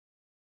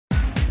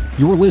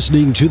You're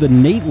listening to the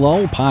Nate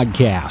Lull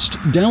Podcast.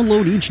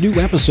 Download each new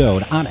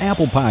episode on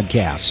Apple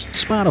Podcasts,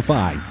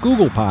 Spotify,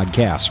 Google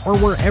Podcasts, or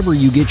wherever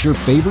you get your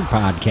favorite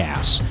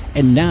podcasts.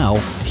 And now,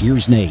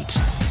 here's Nate.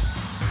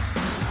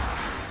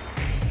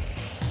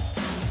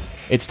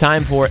 It's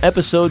time for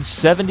episode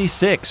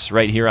 76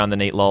 right here on the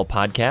Nate Lull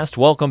Podcast.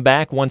 Welcome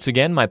back once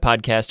again, my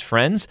podcast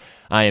friends.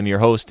 I am your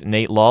host,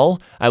 Nate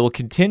Lull. I will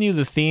continue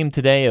the theme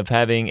today of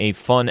having a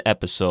fun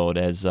episode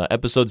as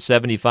episode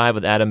 75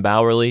 with Adam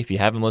Bowerly. If you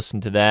haven't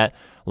listened to that,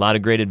 a lot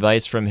of great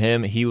advice from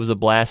him. He was a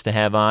blast to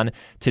have on.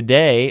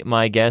 Today,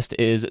 my guest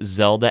is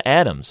Zelda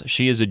Adams.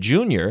 She is a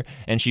junior,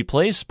 and she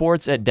plays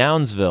sports at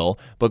Downsville,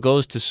 but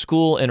goes to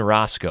school in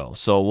Roscoe.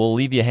 So we'll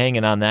leave you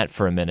hanging on that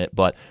for a minute,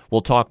 but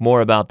we'll talk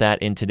more about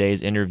that in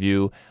today's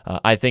interview.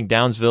 I think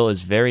Downsville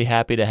is very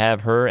happy to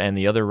have her and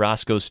the other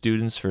Roscoe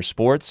students for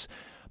sports,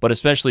 but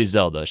especially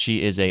Zelda.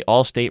 She is an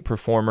all-state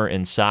performer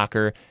in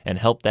soccer and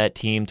helped that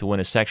team to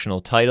win a sectional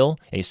title,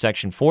 a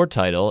Section 4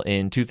 title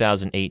in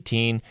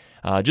 2018.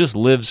 Just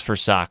lives for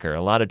soccer.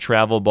 A lot of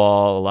travel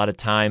ball, a lot of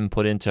time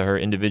put into her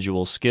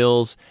individual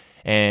skills,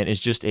 and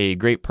is just a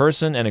great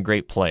person and a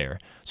great player.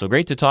 So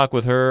great to talk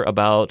with her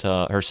about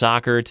her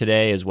soccer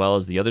today, as well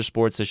as the other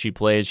sports that she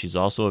plays. She's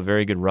also a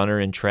very good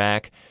runner in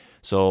track.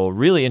 So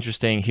really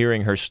interesting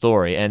hearing her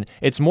story. And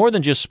it's more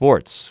than just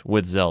sports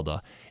with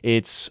Zelda.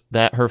 It's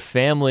that her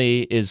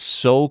family is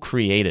so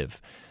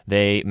creative.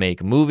 They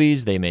make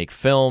movies, they make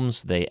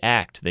films, they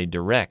act, they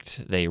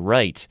direct, they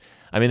write.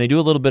 I mean, they do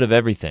a little bit of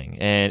everything,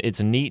 and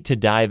it's neat to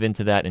dive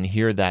into that and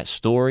hear that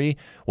story,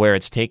 where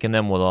it's taken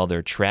them with all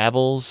their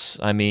travels.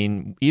 I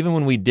mean, even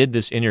when we did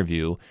this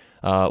interview,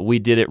 we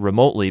did it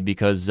remotely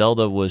because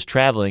Zelda was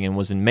traveling and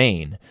was in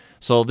Maine.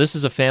 So this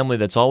is a family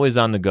that's always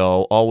on the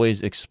go,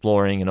 always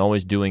exploring, and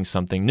always doing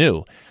something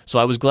new. So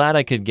I was glad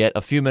I could get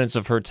a few minutes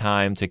of her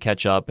time to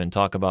catch up and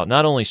talk about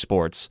not only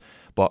sports,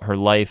 but her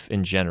life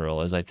in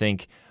general, as I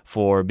think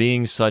for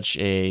being such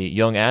a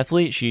young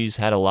athlete, she's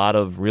had a lot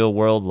of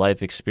real-world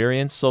life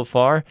experience so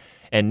far,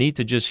 and neat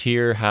to just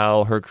hear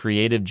how her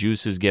creative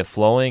juices get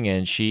flowing,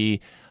 and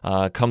she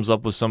comes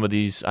up with some of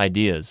these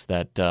ideas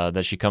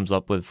that she comes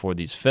up with for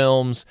these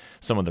films,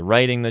 some of the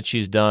writing that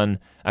she's done.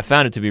 I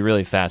found it to be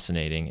really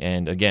fascinating,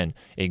 and again,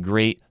 a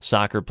great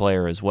soccer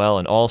player as well,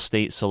 an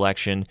all-state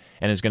selection,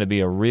 and is going to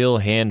be a real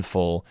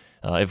handful.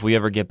 If we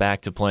ever get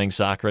back to playing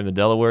soccer in the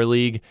Delaware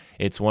League,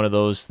 it's one of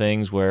those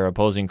things where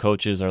opposing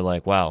coaches are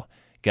like, wow,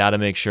 got to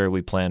make sure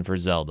we plan for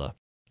Zelda.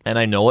 And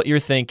I know what you're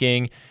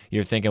thinking.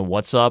 You're thinking,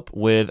 what's up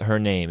with her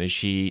name? Is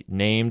she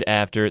named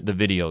after the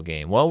video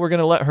game? Well, we're going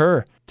to let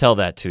her tell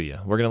that to you.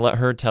 We're going to let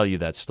her tell you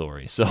that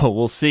story. So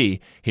we'll see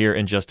here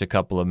in just a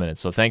couple of minutes.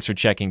 So thanks for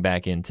checking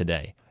back in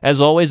today. As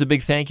always, a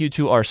big thank you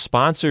to our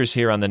sponsors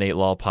here on the Nate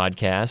Lull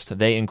Podcast.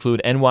 They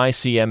include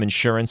NYCM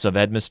Insurance of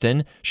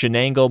Edmiston,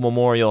 Shenango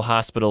Memorial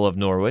Hospital of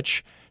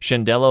Norwich,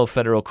 Shendello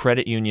Federal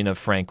Credit Union of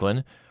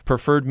Franklin,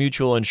 Preferred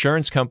Mutual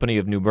Insurance Company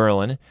of New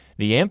Berlin,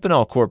 the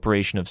Amphenol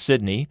Corporation of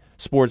Sydney,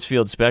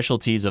 Sportsfield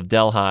Specialties of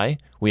Delhi,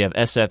 we have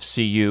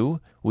SFCU,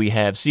 we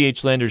have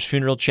C.H. Landers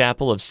Funeral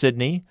Chapel of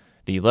Sydney,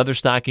 the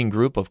Leatherstocking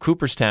Group of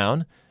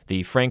Cooperstown,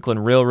 the Franklin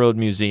Railroad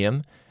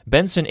Museum,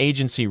 Benson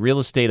Agency Real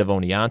Estate of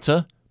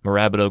Oneonta,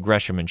 Morabito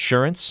Gresham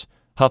Insurance,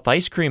 Huff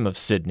Ice Cream of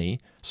Sydney,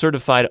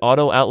 Certified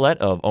Auto Outlet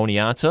of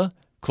Oneonta,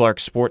 Clark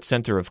Sports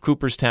Center of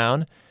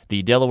Cooperstown,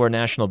 the Delaware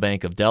National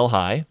Bank of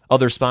Delhi.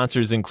 Other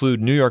sponsors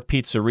include New York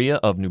Pizzeria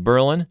of New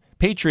Berlin,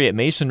 Patriot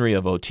Masonry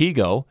of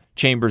Otago,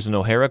 Chambers and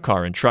O'Hara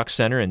Car and Truck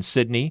Center in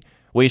Sydney,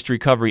 Waste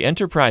Recovery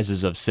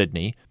Enterprises of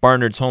Sydney,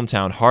 Barnard's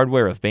Hometown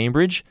Hardware of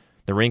Bainbridge,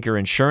 the Rinker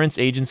Insurance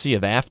Agency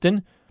of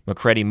Afton,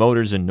 McCready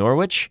Motors in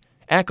Norwich,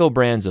 ACCO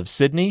Brands of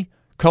Sydney,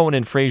 Cohen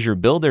and Fraser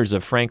Builders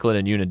of Franklin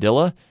and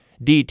Unadilla,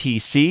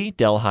 DTC,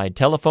 Delhi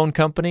Telephone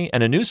Company,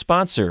 and a new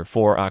sponsor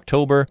for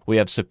October, we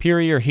have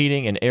Superior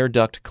Heating and Air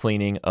Duct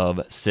Cleaning of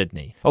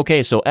Sydney.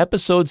 Okay, so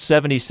episode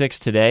 76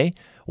 today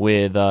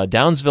with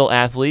Downsville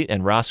athlete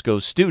and Roscoe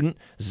student,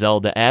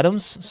 Zelda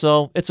Adams.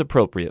 So it's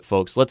appropriate,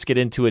 folks. Let's get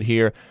into it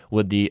here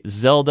with the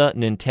Zelda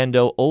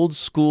Nintendo old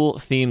school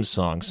theme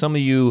song. Some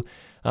of you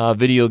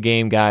video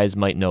game guys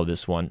might know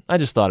this one. I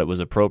just thought it was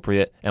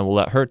appropriate, and we'll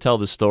let her tell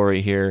the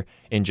story here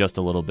in just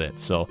a little bit.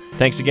 So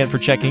thanks again for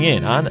checking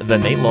in on the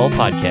Nate Lull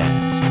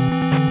Podcast.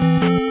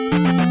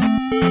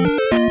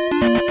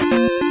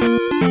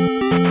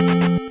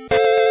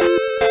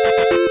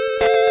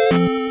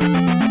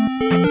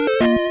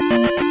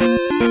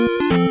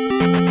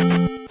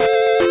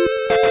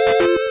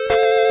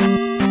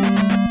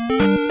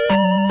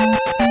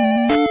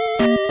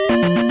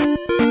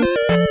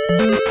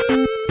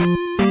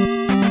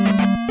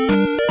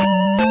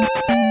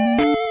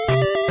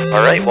 All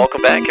right,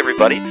 welcome back,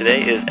 everybody.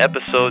 Today is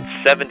episode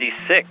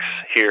 76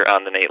 here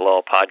on the Nate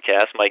Lull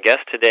Podcast. My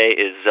guest today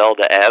is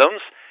Zelda Adams.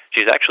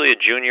 She's actually a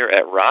junior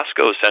at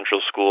Roscoe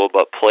Central School,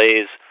 but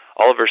plays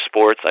all of her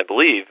sports, I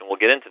believe, and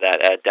we'll get into that,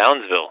 at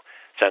Downsville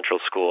Central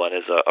School, and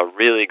is a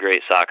really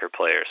great soccer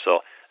player. So,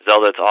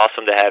 Zelda, it's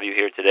awesome to have you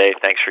here today.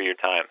 Thanks for your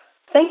time.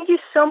 Thank you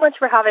so much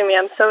for having me.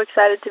 I'm so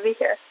excited to be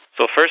here.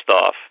 So first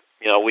off,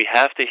 we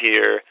have to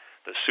hear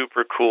the a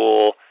super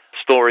cool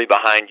story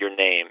behind your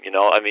name, you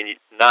know? I mean,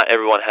 not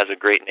everyone has a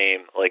great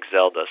name like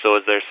Zelda. So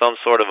is there some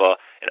sort of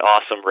an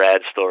awesome,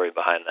 rad story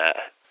behind that?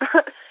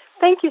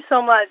 Thank you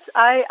so much.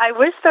 I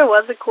wish there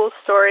was a cool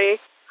story.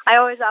 I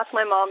always ask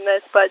my mom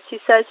this, but she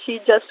says she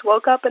just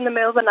woke up in the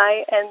middle of the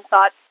night and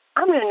thought,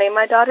 I'm going to name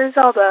my daughter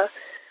Zelda.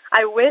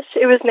 I wish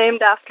it was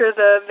named after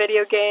the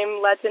video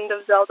game Legend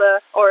of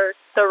Zelda or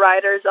the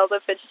writer Zelda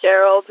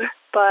Fitzgerald,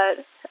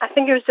 but I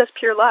think it was just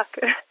pure luck.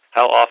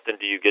 How often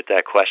do you get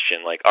that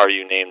question, like, are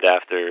you named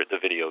after the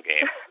video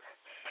game?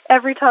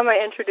 Every time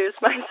I introduce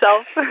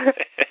myself.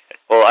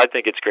 Well, I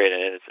think it's great,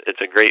 and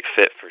it's a great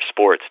fit for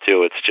sports,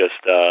 too. It's just,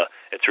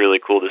 it's really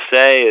cool to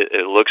say.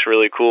 It looks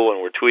really cool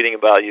when we're tweeting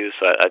about you,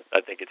 so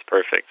I think it's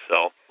perfect.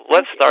 So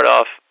let's start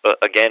off,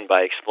 again,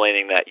 by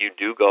explaining that you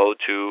do go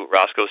to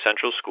Roscoe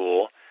Central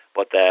School,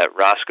 but that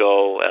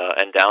Roscoe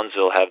and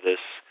Downsville have this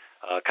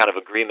kind of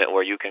agreement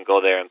where you can go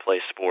there and play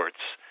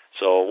sports.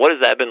 So what has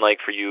that been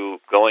like for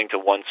you, going to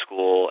one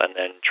school and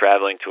then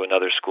traveling to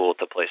another school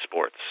to play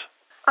sports?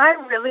 I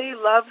really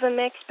love the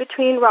mix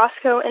between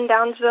Roscoe and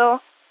Downsville.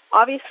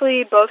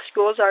 Obviously, both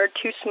schools are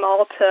too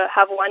small to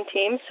have one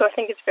team, so I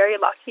think it's very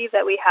lucky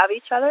that we have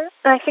each other.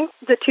 And I think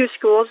the two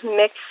schools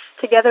mix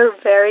together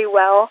very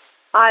well.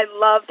 I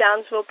love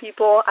Downsville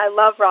people. I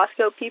love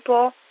Roscoe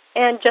people.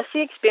 And just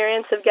the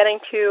experience of getting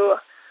to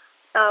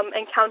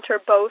encounter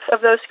both of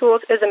those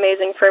schools is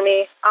amazing for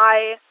me.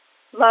 I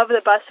love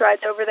the bus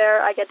rides over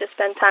there. I get to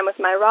spend time with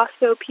my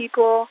Roscoe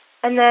people.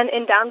 And then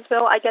in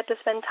Downsville, I get to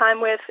spend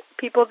time with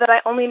people that I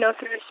only know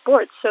through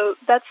sports. So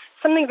that's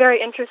something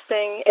very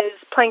interesting, is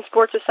playing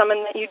sports with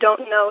someone that you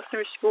don't know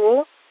through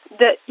school,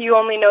 that you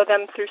only know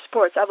them through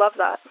sports. I love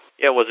that.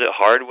 Yeah, was it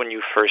hard when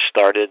you first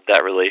started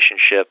that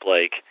relationship?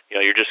 Like, you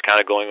know, you're just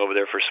kind of going over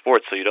there for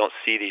sports, so you don't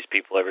see these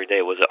people every day.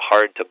 Was it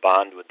hard to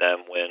bond with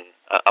them when,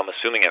 I'm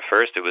assuming at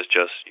first it was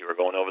just you were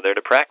going over there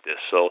to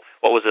practice. So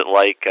what was it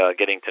like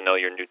getting to know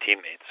your new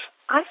teammates?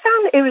 I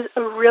found it was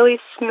a really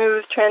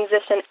smooth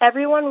transition.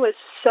 Everyone was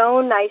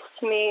so nice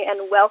to me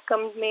and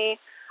welcomed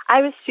me.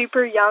 I was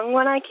super young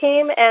when I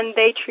came, and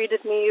they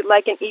treated me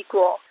like an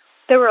equal.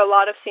 There were a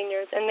lot of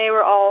seniors, and they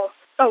were all,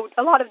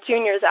 a lot of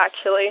juniors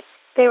actually.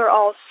 They were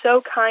all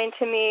so kind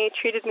to me,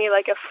 treated me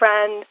like a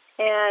friend,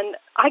 and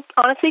I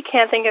honestly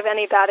can't think of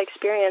any bad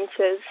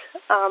experiences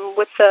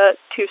with the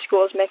two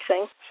schools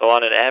mixing. So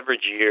on an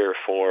average year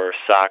for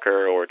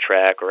soccer or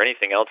track or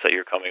anything else that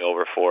you're coming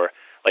over for,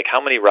 like,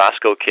 how many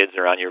Roscoe kids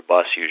are on your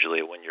bus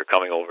usually when you're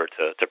coming over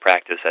to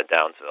practice at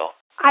Downsville?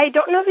 I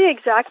don't know the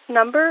exact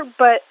number,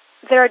 but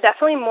there are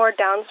definitely more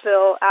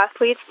Downsville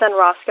athletes than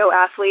Roscoe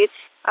athletes.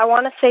 I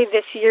want to say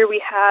this year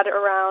we had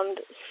around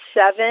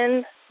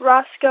 7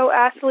 Roscoe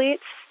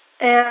athletes,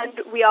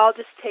 and we all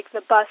just take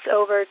the bus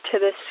over to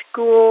the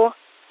school,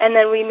 and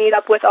then we meet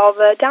up with all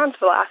the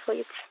Downsville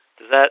athletes.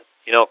 Does that,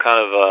 you know, kind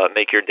of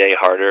make your day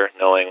harder,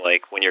 knowing,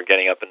 like, when you're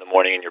getting up in the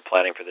morning and you're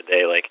planning for the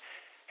day, like,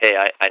 hey,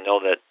 I know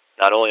that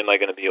not only am I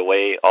going to be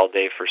away all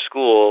day for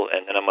school,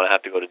 and then I'm going to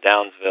have to go to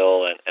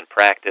Downsville and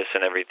practice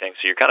and everything,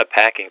 so you're kind of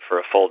packing for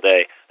a full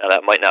day. Now,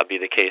 that might not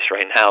be the case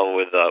right now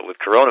with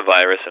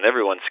coronavirus, and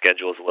everyone's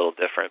schedule is a little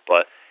different,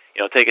 but, you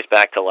know, take us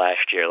back to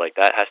last year. Like,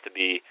 that has to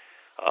be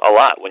a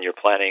lot when you're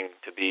planning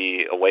to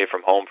be away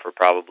from home for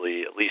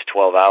probably at least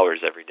 12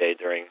 hours every day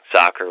during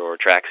soccer or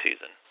track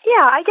season.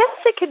 Yeah, I guess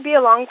it could be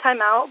a long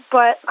time out,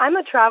 but I'm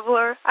a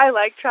traveler. I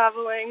like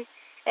traveling.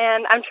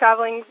 And I'm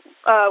traveling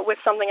with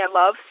something I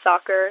love,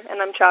 soccer,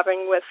 and I'm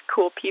traveling with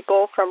cool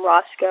people from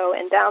Roscoe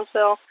and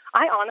Downsville.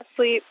 I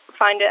honestly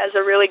find it as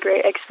a really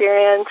great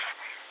experience,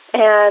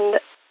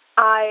 and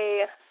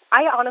I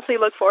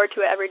honestly look forward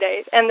to it every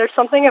day. And there's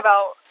something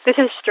about, this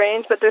is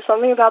strange, but there's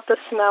something about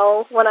the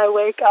smell when I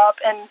wake up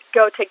and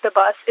go take the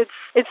bus.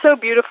 It's so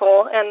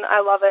beautiful, and I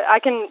love it. I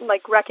can,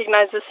 like,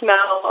 recognize the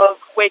smell of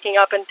waking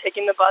up and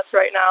taking the bus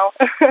right now.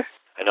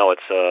 I know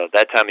it's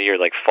that time of year,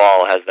 like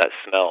fall has that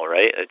smell,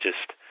 right? It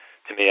just,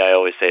 to me, I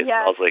always say it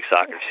smells like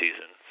soccer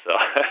season. So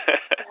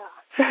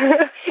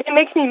it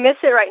makes me miss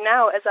it right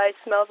now as I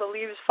smell the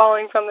leaves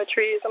falling from the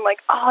trees. I'm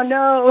like, oh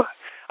no.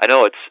 I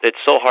know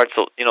it's so hard.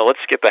 So, you know,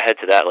 let's skip ahead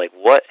to that. Like,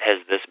 what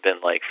has this been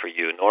like for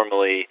you?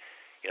 Normally,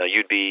 you know,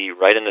 you'd be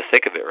right in the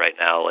thick of it right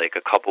now, like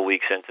a couple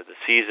weeks into the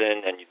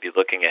season, and you'd be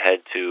looking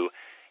ahead to,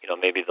 you know,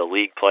 maybe the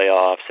league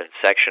playoffs and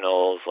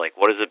sectionals. Like,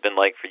 what has it been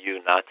like for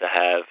you not to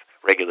have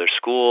regular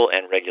school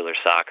and regular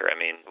soccer? I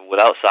mean,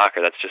 without soccer,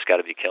 that's just got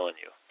to be killing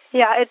you.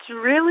 Yeah, it's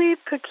really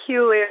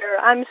peculiar.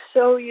 I'm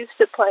so used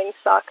to playing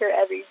soccer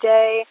every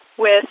day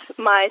with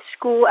my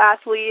school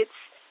athletes,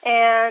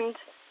 and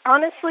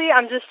honestly,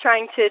 I'm just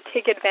trying to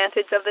take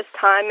advantage of this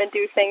time and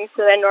do things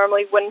that I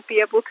normally wouldn't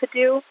be able to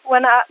do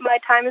when my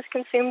time is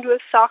consumed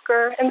with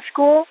soccer and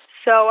school.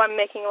 So I'm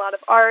making a lot of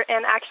art,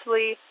 and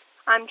actually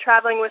I'm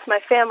traveling with my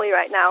family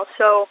right now,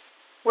 so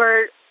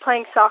we're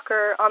playing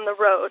soccer on the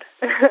road.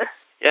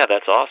 Yeah,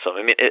 that's awesome.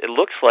 I mean, it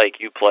looks like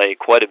you play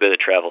quite a bit of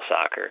travel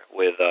soccer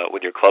with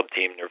your club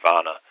team,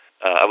 Nirvana.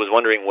 I was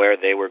wondering where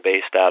they were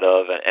based out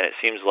of, and it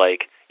seems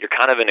like you're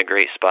kind of in a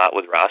great spot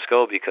with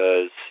Roscoe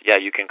because, yeah,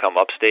 you can come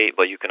upstate,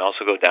 but you can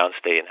also go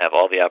downstate and have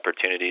all the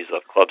opportunities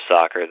of club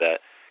soccer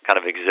that kind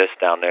of exist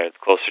down there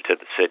closer to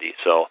the city.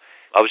 So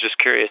I was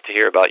just curious to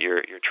hear about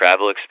your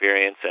travel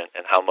experience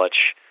and how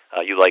much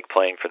you like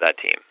playing for that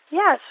team.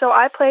 Yeah, so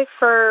I play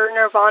for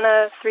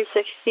Nirvana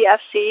 360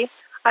 FC.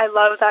 I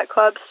love that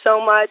club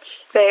so much.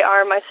 They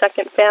are my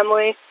second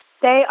family.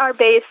 They are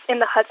based in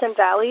the Hudson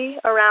Valley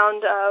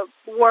around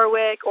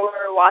Warwick or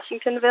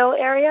Washingtonville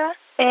area,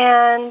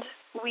 and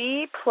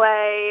we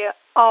play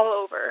all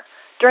over.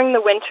 During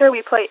the winter,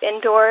 we play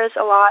indoors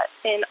a lot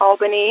in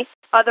Albany.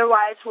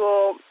 Otherwise,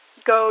 we'll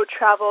go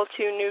travel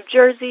to New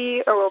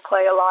Jersey, or we'll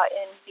play a lot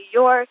in New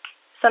York,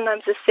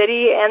 sometimes the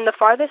city, and the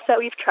farthest that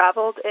we've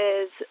traveled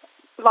is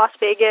Las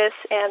Vegas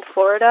and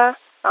Florida.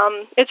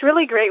 It's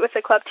really great with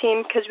the club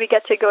team because we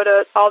get to go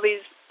to all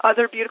these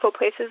other beautiful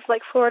places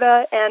like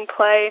Florida and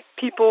play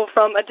people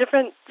from a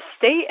different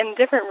state and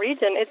different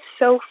region. It's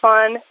so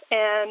fun,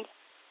 and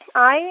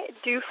I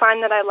do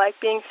find that I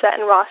like being set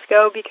in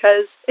Roscoe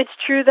because it's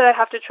true that I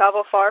have to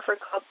travel far for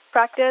club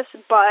practice,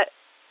 but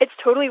it's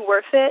totally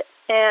worth it,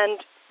 and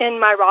in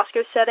my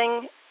Roscoe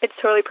setting, it's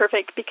totally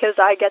perfect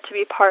because I get to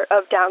be part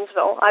of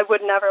Downsville. I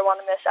would never want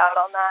to miss out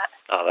on that.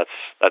 Oh,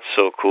 that's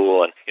so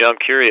cool. And, I'm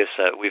curious,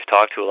 we've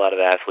talked to a lot of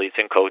athletes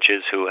and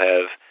coaches who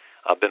have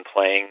been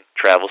playing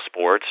travel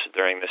sports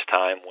during this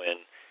time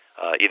when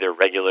either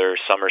regular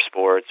summer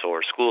sports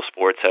or school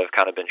sports have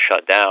kind of been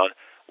shut down.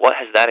 What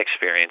has that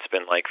experience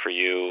been like for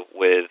you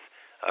with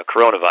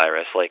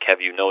coronavirus? Like, have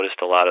you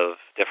noticed a lot of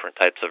different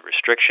types of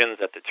restrictions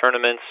at the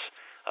tournaments?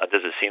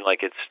 Does it seem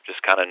like it's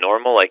just kind of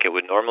normal, like it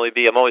would normally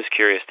be? I'm always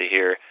curious to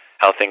hear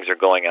how things are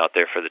going out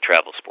there for the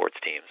travel sports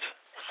teams.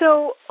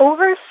 So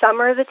over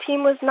summer, the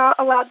team was not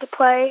allowed to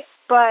play,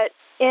 but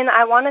in,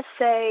 I want to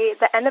say,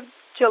 the end of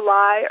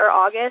July or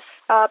August,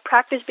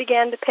 practice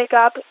began to pick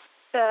up.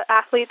 The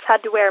athletes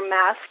had to wear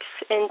masks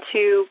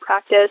into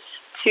practice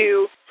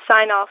to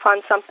sign off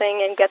on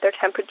something and get their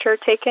temperature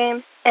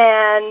taken,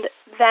 and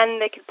then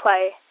they could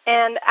play.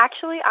 And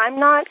actually, I'm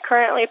not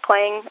currently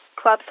playing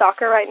club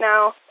soccer right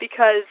now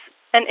because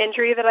an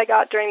injury that I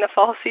got during the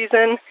fall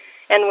season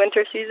and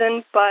winter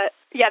season, but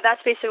yeah,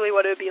 that's basically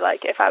what it would be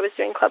like if I was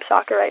doing club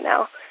soccer right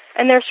now.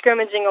 And they're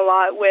scrimmaging a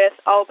lot with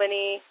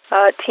Albany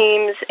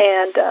teams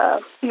and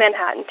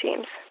Manhattan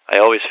teams. I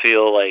always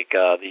feel like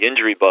the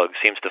injury bug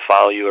seems to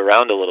follow you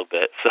around a little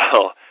bit.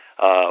 So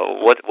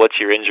what's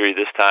your injury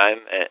this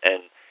time?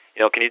 And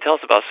can you tell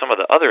us about some of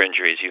the other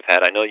injuries you've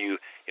had? I know you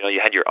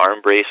had your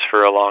arm brace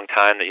for a long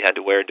time that you had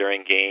to wear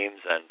during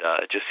games, and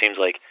it just seems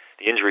like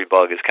the injury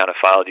bug has kind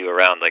of followed you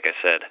around, like I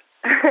said.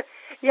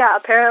 Yeah,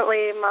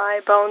 apparently my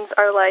bones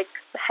are like,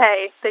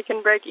 hey, they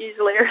can break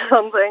easily or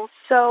something.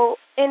 So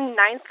in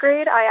 9th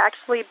grade, I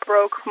actually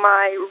broke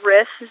my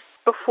wrist.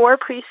 Before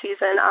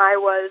preseason, I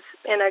was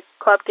in a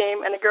club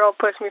game, and a girl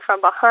pushed me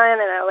from behind,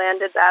 and I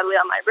landed badly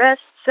on my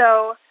wrist.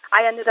 So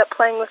I ended up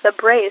playing with a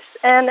brace,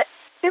 and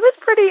it was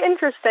pretty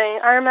interesting.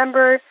 I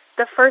remember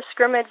the first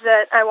scrimmage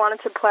that I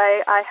wanted to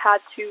play, I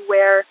had to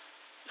wear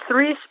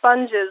 3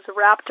 sponges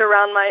wrapped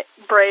around my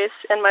brace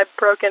and my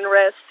broken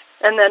wrist,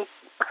 and then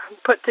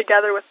put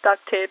together with duct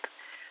tape.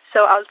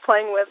 So I was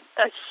playing with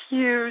a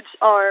huge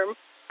arm,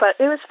 but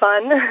it was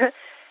fun.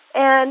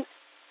 And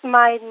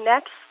my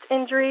next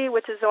injury,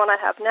 which is the one I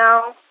have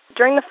now,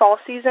 during the fall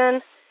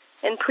season,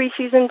 in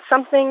preseason,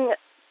 something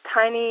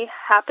tiny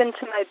happened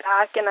to my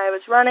back, and I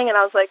was running, and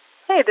I was like,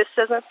 hey, this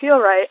doesn't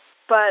feel right.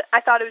 But I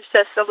thought it was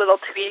just a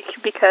little tweak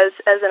because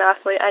as an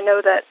athlete, I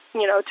know that,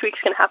 tweaks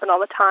can happen all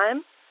the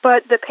time.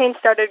 But the pain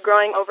started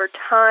growing over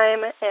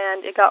time,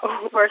 and it got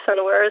worse and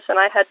worse, and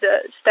I had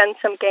to spend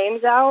some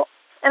games out.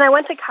 And I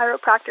went to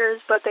chiropractors,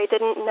 but they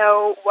didn't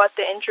know what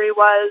the injury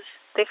was.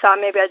 They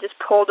thought maybe I just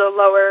pulled a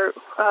lower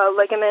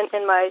ligament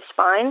in my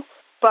spine.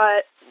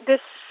 But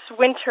this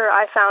winter,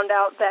 I found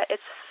out that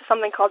it's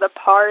something called a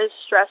pars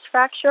stress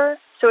fracture.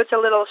 So it's a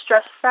little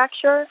stress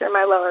fracture in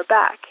my lower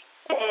back.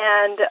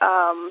 And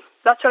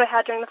that's what I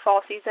had during the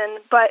fall season.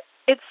 But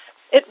it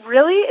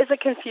really is a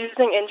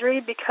confusing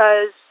injury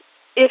because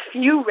if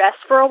you rest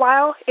for a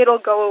while,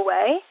 it'll go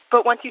away,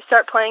 but once you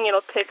start playing,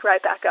 it'll pick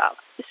right back up.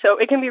 So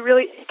it can be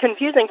really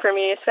confusing for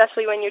me,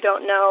 especially when you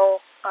don't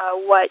know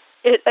what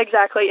it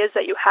exactly is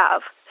that you have.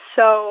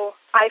 So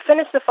I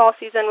finished the fall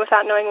season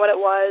without knowing what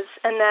it was,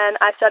 and then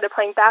I started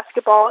playing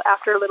basketball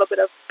after a little bit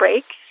of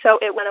break, so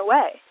it went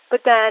away.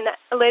 But then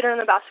later in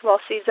the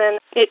basketball season,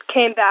 it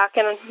came back,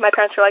 and my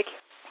parents were like,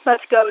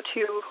 let's go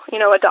to,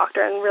 a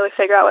doctor and really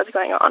figure out what's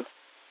going on.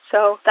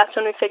 So that's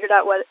when we figured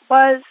out what it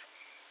was.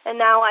 And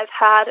now I've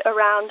had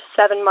around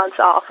 7 months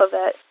off of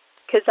it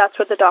because that's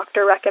what the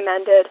doctor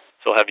recommended.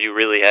 So have you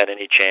really had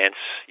any chance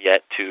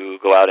yet to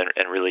go out and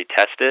really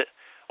test it?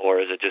 Or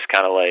is it just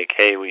kind of like,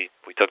 hey, we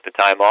took the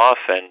time off,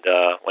 and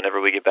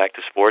whenever we get back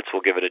to sports,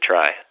 we'll give it a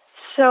try?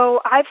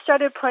 So I've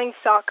started playing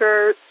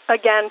soccer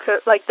again for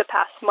like the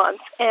past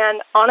month,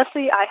 and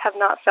honestly, I have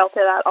not felt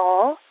it at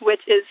all, which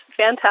is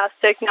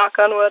fantastic. Knock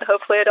on wood,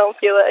 hopefully I don't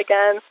feel it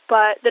again.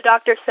 But the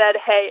doctor said,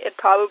 hey, it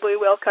probably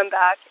will come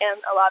back, and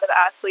a lot of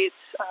athletes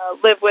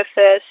live with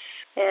this,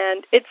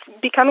 and it's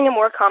becoming a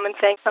more common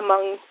thing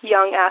among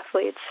young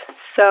athletes.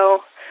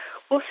 So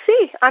we'll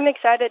see. I'm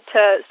excited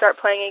to start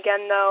playing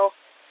again, though.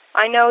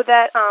 I know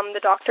that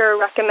the doctor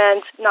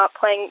recommends not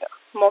playing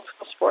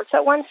multiple sports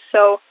at once,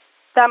 so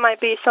that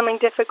might be something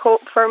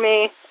difficult for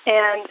me,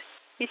 and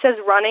he says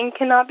running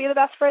cannot be the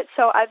best for it,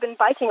 so I've been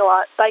biking a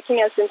lot.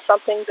 Biking has been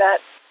something that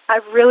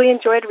I've really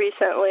enjoyed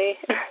recently,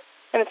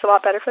 and it's a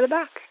lot better for the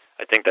back.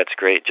 I think that's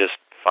great, just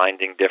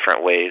finding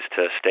different ways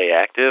to stay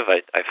active.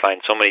 I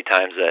find so many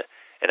times that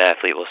an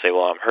athlete will say,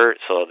 well, I'm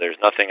hurt, so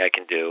there's nothing I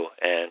can do,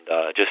 and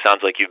it just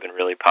sounds like you've been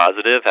really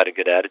positive, had a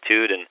good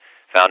attitude, and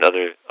found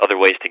other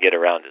ways to get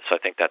around it. So I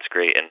think that's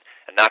great, and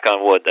knock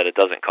on wood that it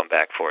doesn't come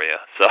back for you.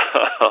 So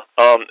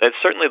it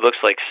certainly looks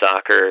like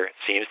soccer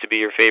seems to be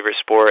your favorite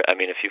sport. I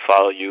mean, if you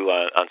follow you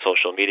on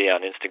social media,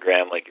 on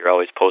Instagram, like you're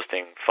always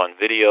posting fun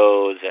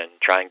videos and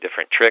trying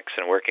different tricks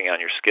and working on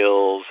your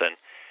skills. And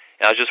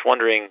I was just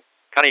wondering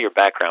kind of your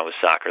background with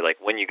soccer, like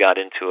when you got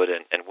into it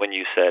and when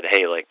you said,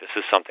 hey, like this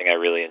is something I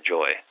really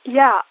enjoy.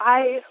 Yeah,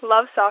 I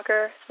love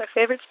soccer. It's my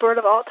favorite sport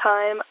of all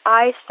time.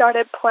 I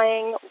started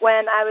playing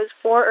when I was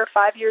 4 or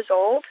 5 years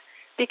old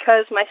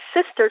because my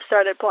sister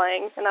started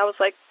playing, and I was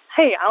like,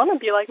 hey, I want to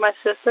be like my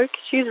sister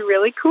because she's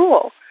really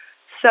cool.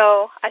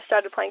 So I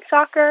started playing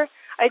soccer.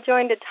 I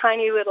joined a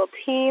tiny little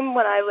team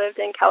when I lived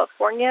in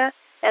California,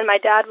 and my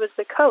dad was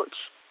the coach.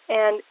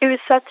 And it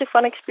was such a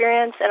fun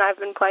experience, and I've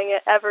been playing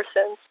it ever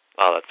since.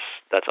 Oh,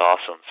 that's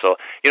awesome. So,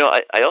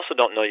 I also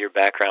don't know your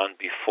background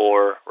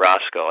before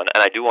Roscoe, and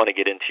I do want to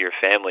get into your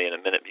family in a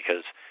minute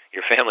because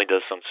your family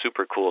does some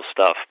super cool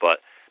stuff.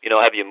 But,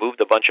 have you moved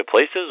a bunch of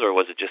places, or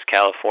was it just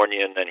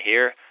California and then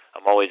here?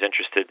 I'm always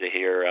interested to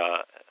hear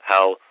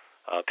how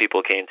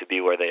people came to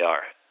be where they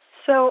are.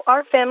 So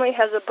our family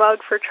has a bug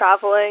for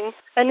traveling.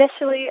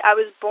 Initially, I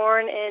was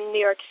born in New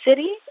York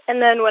City,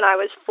 and then when I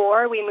was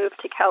 4, we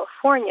moved to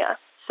California.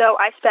 So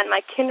I spent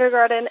my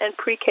kindergarten and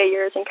pre-K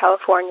years in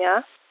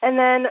California. And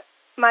then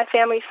my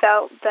family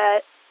felt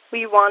that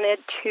we wanted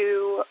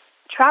to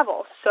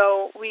travel.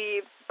 So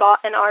we bought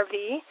an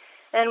RV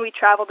and we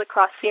traveled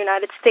across the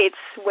United States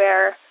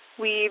where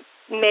we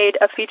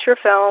made a feature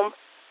film.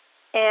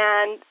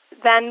 And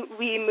then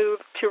we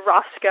moved to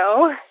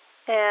Roscoe,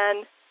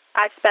 and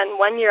I spent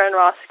 1 year in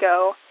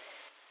Roscoe.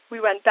 We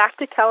went back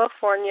to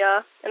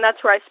California, and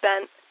that's where I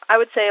spent, I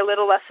would say, a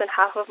little less than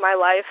half of my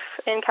life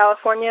in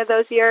California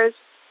those years.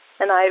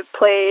 And I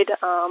played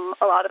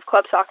a lot of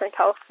club soccer in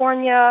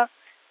California,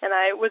 and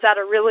I was at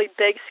a really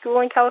big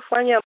school in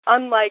California,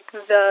 unlike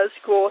the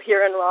school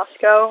here in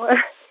Roscoe.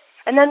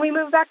 And then we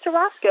moved back to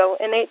Roscoe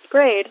in 8th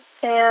grade,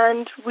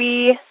 and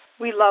we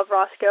love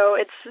Roscoe.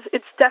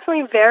 It's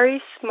definitely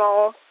very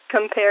small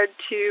compared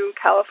to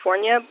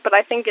California, but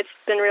I think it's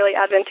been really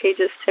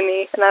advantageous to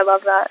me, and I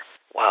love that.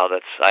 Wow,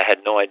 I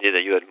had no idea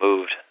that you had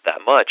moved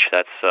that much.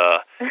 That's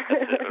a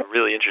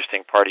really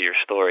interesting part of your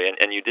story.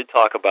 And you did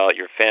talk about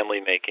your family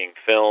making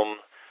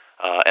film,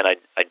 and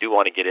I do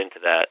want to get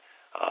into that.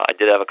 I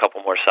did have a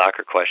couple more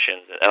soccer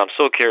questions, and I'm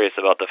so curious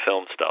about the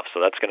film stuff, so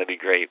that's going to be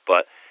great.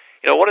 But,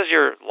 what is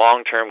your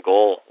long-term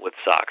goal with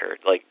soccer?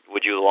 Like,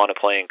 would you want to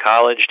play in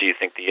college? Do you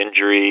think the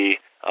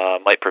injury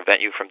might prevent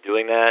you from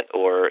doing that?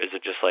 Or is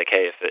it just like,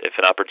 hey, if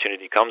an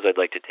opportunity comes,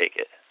 I'd like to take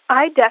it?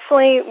 I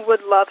definitely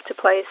would love to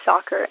play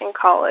soccer in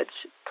college.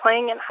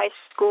 Playing in high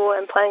school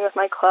and playing with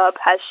my club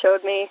has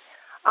showed me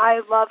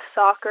I love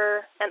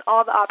soccer and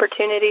all the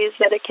opportunities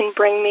that it can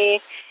bring me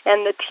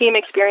and the team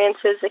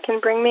experiences it can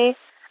bring me.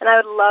 And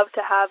I would love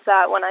to have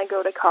that when I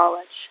go to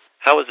college.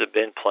 How has it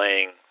been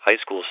playing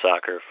high school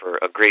soccer for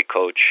a great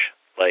coach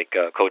like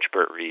Coach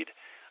Burt Reed?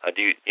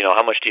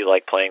 How much do you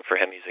like playing for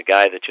him? He's a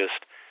guy that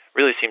just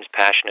really seems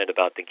passionate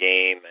about the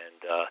game, and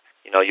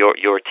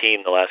your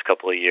team the last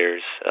couple of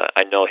years,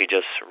 I know he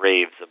just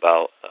raves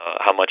about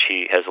how much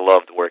he has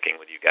loved working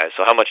with you guys.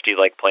 So how much do you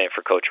like playing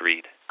for Coach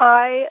Reed?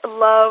 I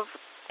love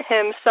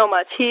him so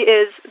much. He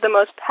is the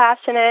most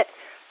passionate,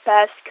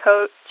 best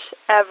coach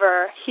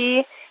ever.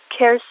 He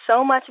cares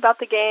so much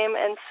about the game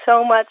and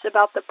so much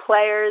about the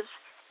players.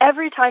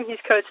 Every time he's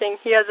coaching,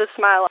 he has a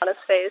smile on his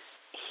face.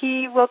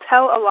 He will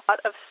tell a lot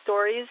of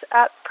stories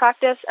at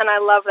practice, and I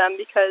love them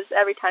because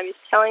every time he's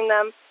telling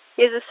them,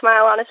 he has a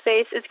smile on his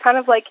face. It's kind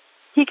of like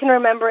he can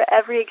remember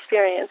every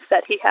experience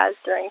that he has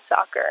during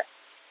soccer.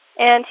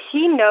 And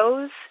he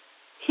knows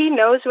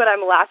what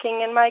I'm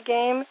lacking in my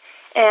game,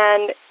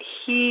 and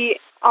he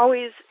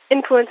always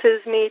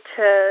influences me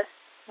to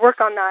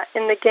work on that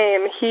in the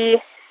game.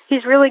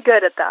 He's really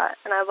good at that,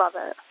 and I love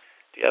it.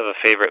 Do you have a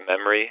favorite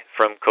memory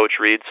from Coach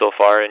Reed so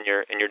far in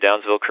your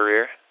Downsville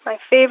career? My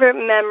favorite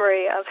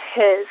memory of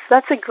his?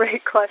 That's a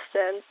great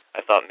question. I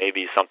thought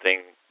maybe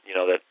something,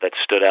 that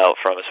stood out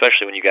from,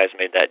 especially when you guys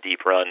made that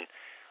deep run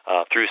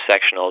through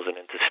sectionals and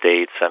into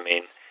states. I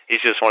mean,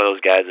 he's just one of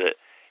those guys that,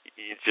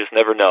 you just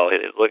never know.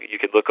 You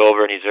could look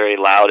over and he's very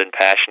loud and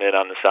passionate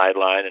on the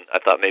sideline, and I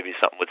thought maybe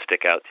something would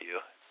stick out to you.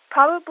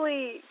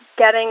 Probably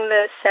getting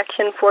the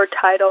Section 4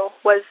 title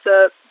was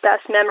the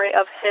best memory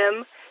of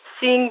him,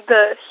 seeing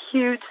the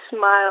huge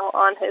smile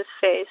on his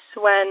face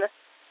when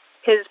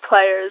his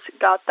players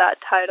got that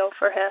title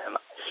for him.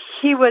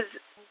 He was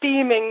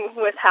beaming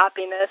with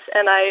happiness,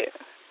 and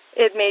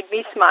it made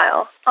me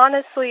smile.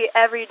 Honestly,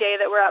 every day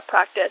that we're at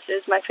practice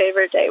is my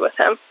favorite day with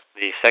him.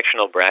 The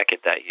sectional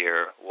bracket that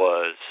year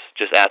was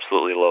just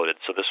absolutely loaded.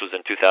 So this was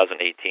in 2018.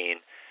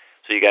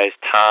 So you guys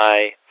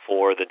tie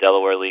for the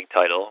Delaware League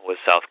title with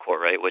South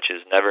Court, right, which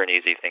is never an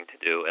easy thing to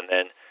do. And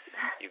then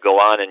you go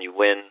on and you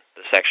win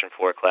the Section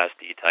 4 Class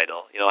D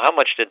title. You know, how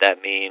much did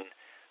that mean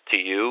to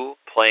you,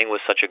 playing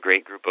with such a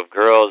great group of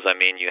girls? I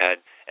mean, you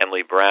had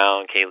Emily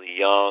Brown, Kaylee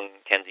Young,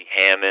 Kenzie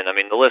Hammond. I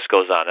mean, the list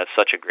goes on. That's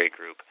such a great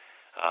group.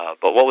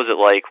 But what was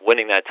it like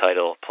winning that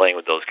title, playing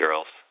with those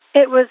girls?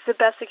 It was the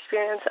best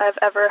experience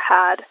I've ever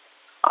had.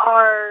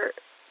 Our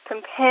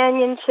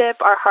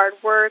companionship, our hard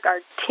work, our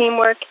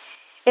teamwork,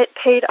 it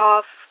paid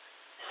off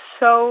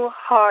so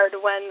hard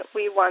when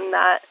we won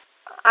that.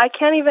 I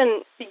can't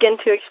even begin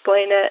to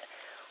explain it.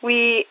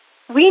 We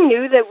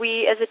knew that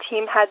we as a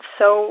team had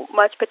so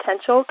much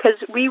potential because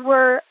we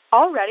were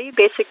already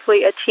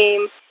basically a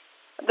team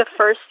the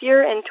first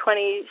year in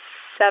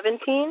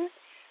 2017.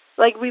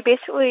 Like, we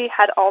basically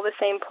had all the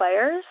same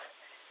players,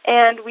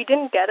 and we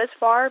didn't get as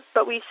far,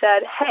 but we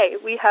said, hey,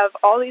 we have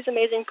all these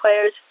amazing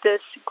players,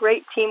 this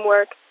great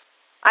teamwork.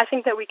 I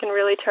think that we can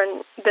really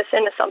turn this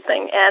into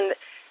something. And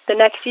the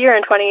next year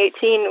in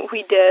 2018,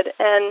 we did,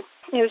 and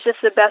it was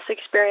just the best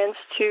experience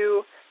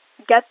to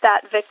get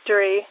that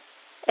victory.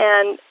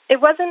 And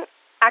it wasn't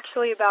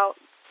actually about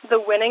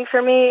the winning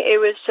for me. It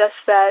was just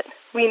that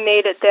we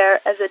made it there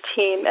as a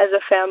team, as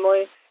a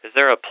family. Is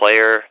there a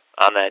player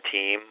on that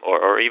team,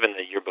 or even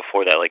the year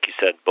before that, like you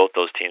said, both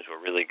those teams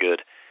were really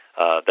good,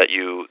 that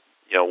you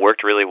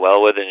worked really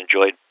well with and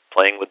enjoyed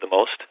playing with the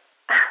most?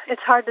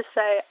 It's hard to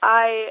say.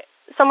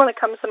 Someone that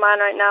comes to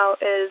mind right now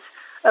is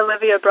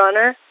Olivia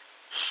Brunner.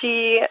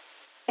 She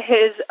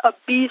is a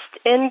beast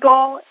in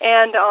goal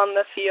and on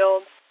the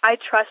field. I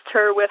trust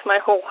her with my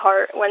whole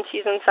heart when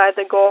she's inside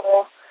the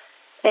goal.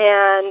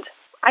 And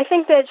I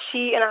think that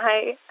she and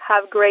I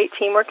have great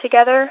teamwork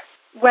together.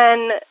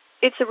 When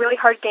it's a really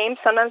hard game,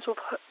 sometimes we'll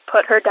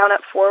put her down at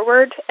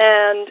forward,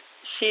 and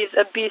she's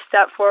a beast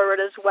at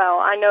forward as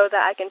well. I know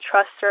that I can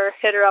trust her,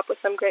 hit her up with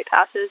some great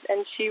passes,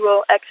 and she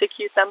will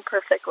execute them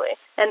perfectly.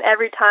 And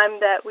every time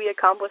that we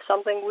accomplish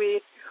something,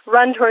 we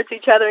run towards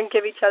each other and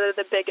give each other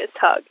the biggest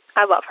hug.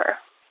 I love her.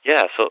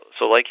 Yeah, so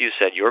like you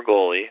said, your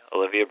goalie,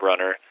 Olivia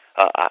Brunner,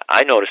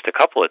 I noticed a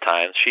couple of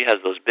times she has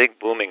those big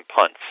booming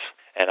punts,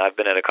 and I've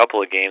been at a couple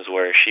of games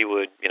where she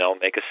would,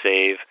 make a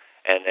save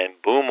and then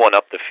boom one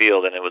up the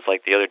field, and it was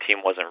like the other team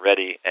wasn't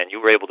ready, and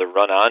you were able to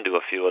run onto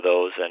a few of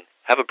those and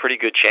have a pretty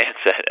good chance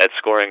at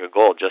scoring a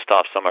goal just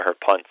off some of her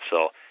punts.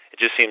 So it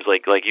just seems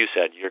like you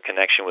said, your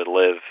connection with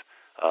Liv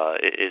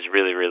is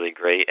really, really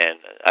great,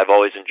 and I've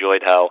always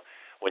enjoyed how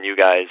when you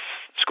guys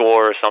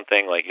score or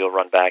something, like, you'll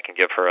run back and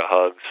give her a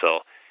hug.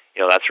 So,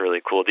 that's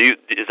really cool.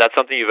 Is that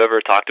something you've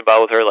ever talked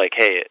about with her? Like,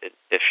 hey,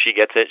 if she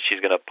gets it, she's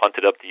going to punt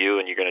it up to you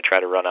and you're going to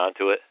try to run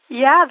onto it?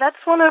 Yeah, that's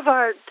one of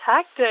our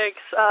tactics.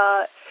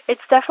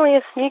 It's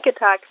definitely a sneak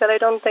attack that I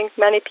don't think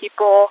many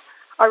people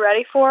are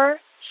ready for.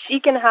 She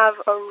can have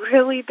a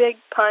really big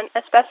punt,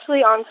 especially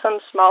on some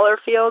smaller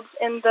fields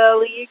in the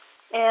league.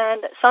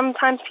 And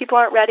sometimes people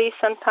aren't ready.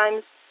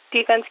 Sometimes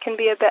defense can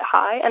be a bit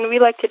high, and we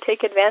like to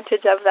take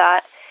advantage of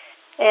that.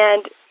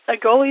 And a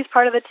goalie's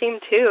part of the team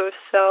too,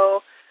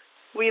 so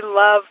we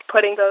love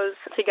putting those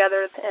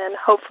together, and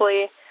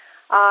hopefully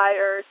I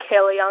or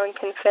Kaylee Young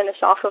can finish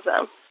off of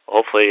them.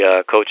 Hopefully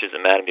Coach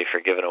isn't mad at me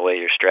for giving away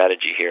your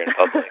strategy here in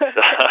public.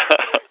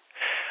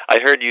 I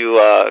heard you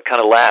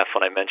kind of laugh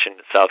when I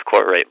mentioned South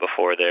Court right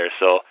before there,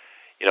 so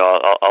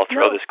I'll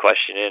throw this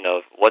question in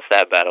of what's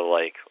that battle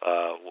like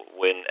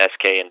when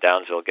SK and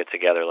Downsville get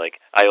together? Like,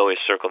 I always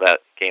circle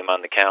that game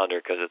on the calendar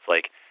because it's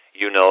like,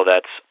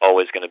 that's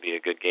always going to be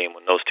a good game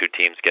when those two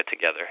teams get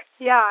together.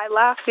 Yeah, I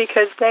laugh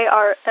because they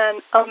are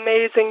an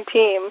amazing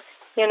team.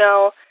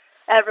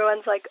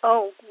 Everyone's like,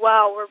 oh,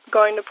 wow, we're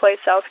going to play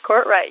South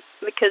Court right,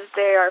 because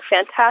they are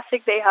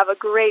fantastic. They have a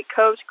great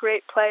coach,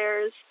 great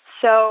players.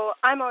 So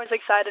I'm always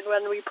excited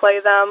when we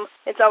play them.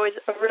 It's always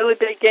a really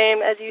big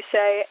game, as you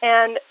say.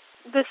 And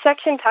the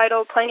section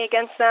title, playing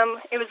against them,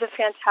 it was a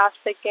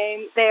fantastic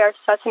game. They are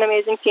such an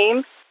amazing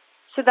team.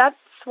 So that's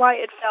why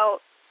it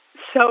felt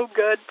so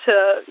good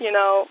to,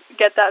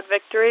 get that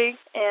victory.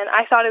 And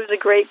I thought it was a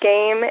great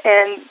game.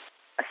 And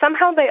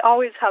somehow they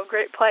always have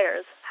great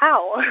players.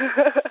 How?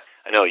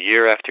 I know,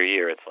 year after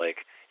year, it's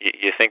like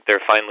you think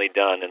they're finally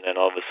done, and then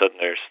all of a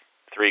sudden there's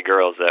three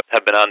girls that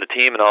have been on the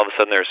team, and all of a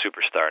sudden they're a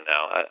superstar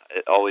now.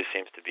 It always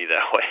seems to be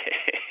that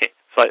way.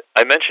 So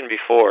I mentioned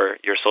before,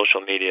 your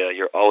social media,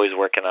 you're always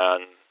working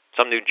on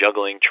some new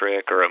juggling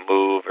trick or a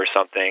move or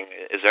something.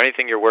 Is there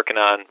anything you're working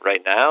on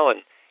right now?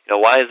 And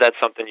why is that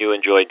something you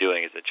enjoy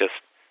doing? Is it just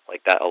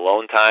like that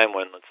alone time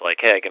when it's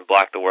like, hey, I can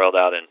block the world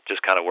out and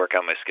just kind of work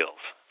on my skills?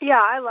 Yeah,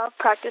 I love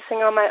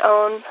practicing on my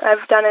own.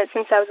 I've done it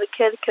since I was a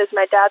kid because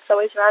my dad's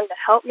always around to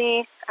help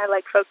me. I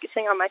like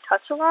focusing on my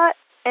touch a lot.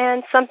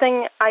 And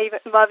something I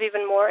love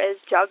even more is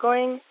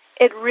juggling.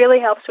 It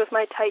really helps with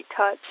my tight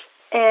touch.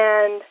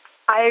 And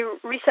I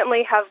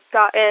recently have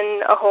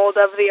gotten a hold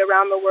of the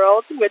Around the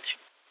World, which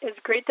is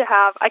great to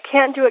have. I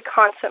can't do it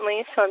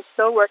constantly, so I'm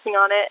still working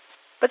on it.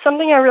 But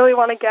something I really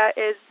want to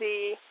get is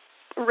the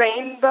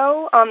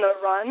rainbow on the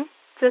run,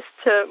 just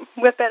to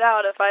whip it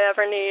out if I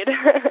ever need.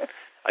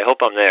 I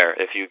hope I'm there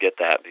if you get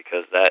that,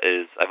 because that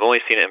is, I've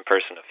only seen it in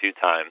person a few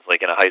times,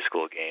 like in a high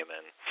school game,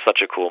 and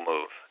such a cool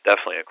move.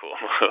 Definitely a cool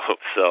move.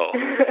 So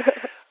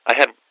I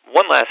had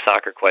one last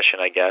soccer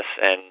question, I guess,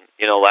 and,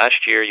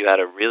 last year you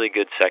had a really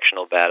good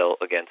sectional battle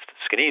against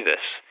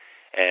Skenevis,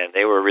 and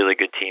they were a really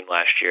good team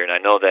last year, and I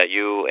know that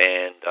you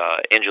and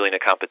Angelina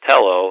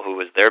Compitello,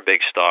 who was their big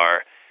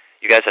star,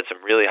 you guys had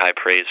some really high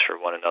praise for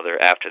one another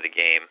after the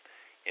game.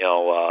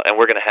 And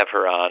we're going to have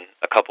her on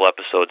a couple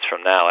episodes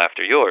from now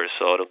after yours,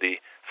 so it'll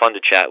be fun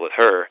to chat with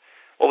her.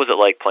 What was it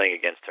like playing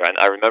against her? And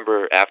I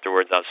remember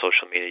afterwards on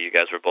social media, you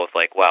guys were both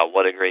like, wow,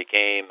 what a great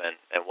game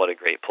and what a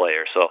great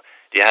player. So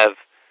do you have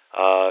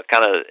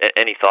kind of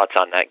any thoughts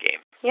on that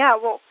game? Yeah,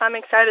 well, I'm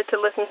excited to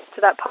listen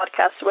to that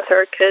podcast with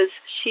her because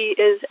she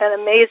is an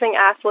amazing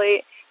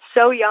athlete,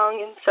 so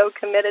young and so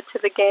committed to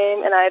the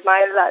game, and I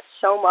admire that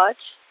so much.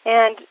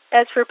 And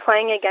as for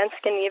playing against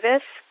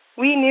Skenevis,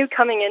 we knew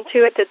coming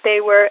into it that they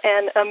were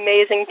an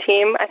amazing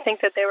team. I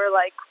think that they were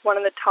like one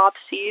of the top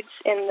seeds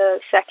in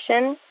the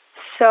section.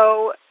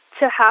 So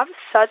to have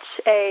such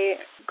a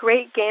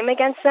great game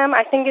against them,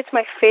 I think it's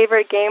my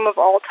favorite game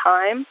of all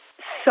time.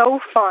 So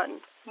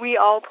fun. We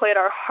all played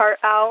our heart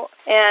out,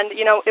 and,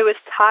 it was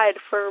tied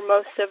for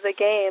most of the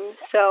game.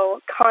 So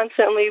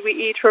constantly we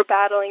each were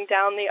battling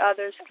down the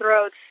other's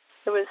throats.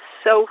 It was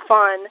so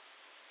fun.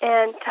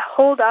 And to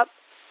hold up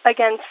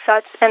against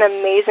such an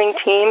amazing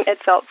team, it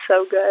felt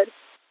so good.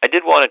 I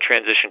did want to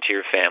transition to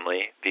your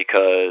family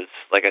because,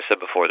 like I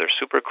said before, they're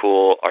super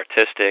cool,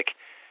 artistic,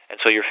 and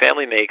so your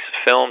family makes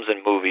films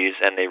and movies,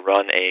 and they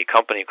run a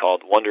company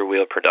called Wonder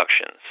Wheel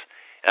Productions.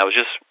 And I was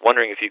just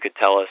wondering if you could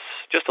tell us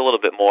just a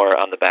little bit more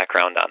on the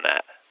background on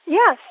that.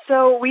 Yeah,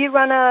 so we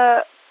run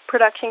a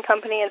production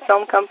company and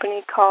film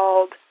company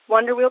called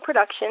Wonder Wheel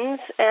Productions,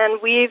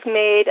 and we've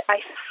made, I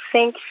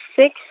think,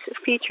 6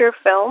 feature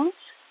films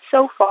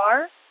so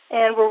far.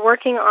 And we're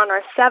working on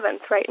our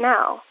 7th right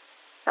now.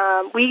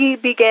 We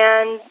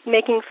began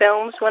making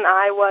films when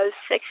I was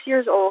 6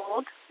 years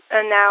old,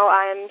 and now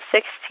I'm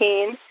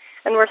 16,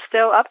 and we're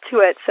still up to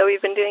it. So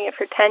we've been doing it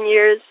for 10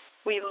 years.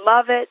 We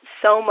love it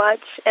so much,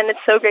 and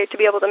it's so great to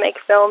be able to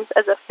make films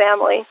as a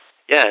family.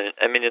 Yeah,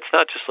 I mean, it's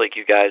not just like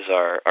you guys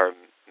are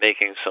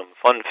making some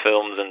fun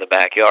films in the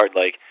backyard.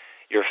 Like,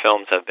 your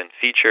films have been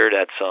featured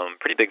at some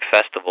pretty big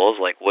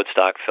festivals, like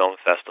Woodstock Film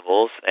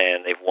Festivals,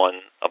 and they've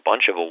won a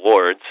bunch of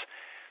awards.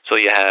 So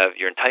you have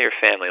your entire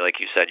family, like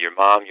you said, your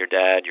mom, your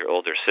dad, your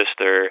older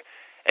sister,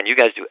 and you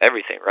guys do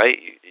everything, right?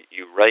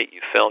 You write,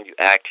 you film, you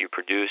act, you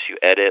produce, you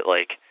edit.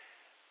 Like,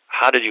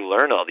 how did you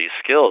learn all these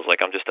skills? Like,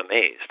 I'm just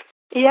amazed.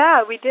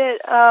 Yeah, we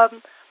did.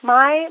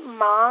 My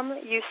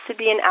mom used to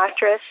be an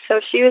actress,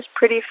 so she was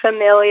pretty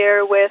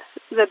familiar with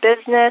the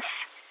business,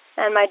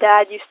 and my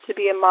dad used to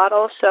be a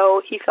model,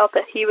 so he felt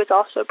that he was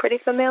also pretty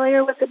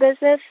familiar with the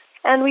business.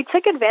 And we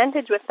took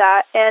advantage with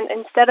that, and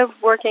instead of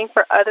working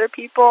for other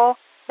people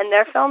and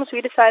their films,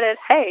 we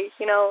decided, hey,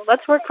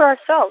 let's work for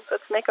ourselves.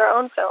 Let's make our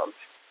own films.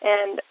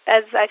 And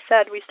as I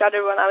said, we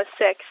started when I was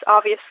 6.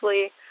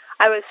 Obviously,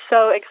 I was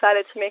so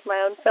excited to make my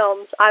own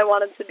films. I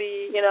wanted to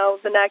be,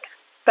 the next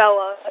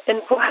Bella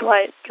in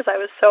Twilight because I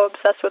was so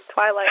obsessed with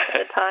Twilight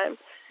at the time.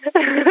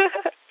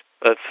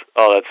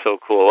 That's so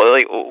cool.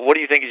 Like, what do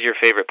you think is your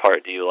favorite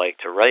part? Do you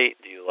like to write?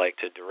 Do you like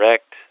to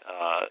direct?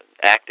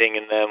 Acting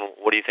in them?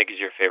 What do you think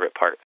is your favorite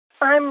part?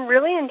 I'm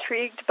really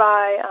intrigued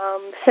by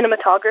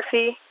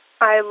cinematography.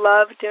 I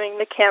love doing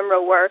the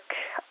camera work.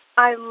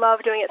 I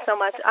love doing it so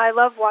much. I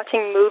love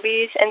watching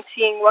movies and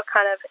seeing what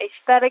kind of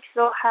aesthetics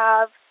they'll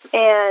have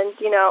and,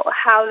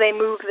 how they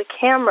move the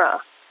camera.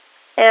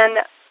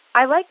 And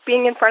I like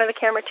being in front of the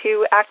camera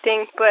too,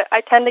 acting, but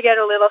I tend to get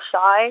a little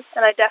shy,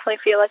 and I definitely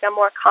feel like I'm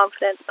more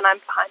confident when I'm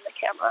behind the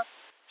camera.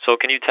 So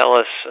can you tell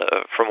us,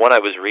 from what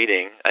I was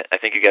reading, I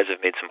think you guys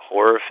have made some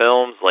horror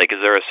films. Like, is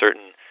there a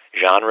certain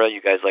genre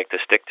you guys like to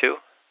stick to?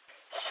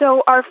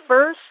 So our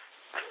first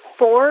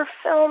 4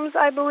 films,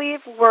 I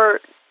believe,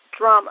 were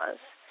dramas.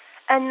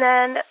 And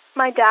then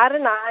my dad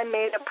and I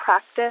made a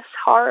practice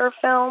horror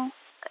film,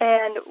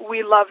 and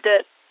we loved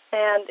it.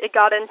 And it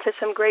got into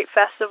some great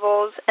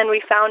festivals, and we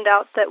found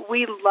out that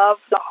we love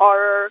the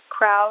horror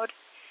crowd.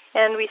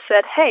 And we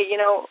said, hey,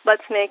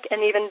 let's make an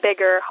even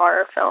bigger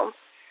horror film.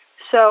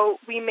 So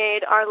we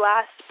made our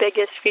last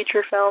biggest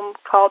feature film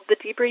called The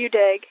Deeper You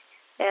Dig,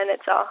 and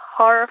it's a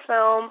horror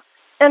film.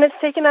 And it's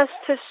taken us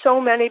to so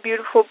many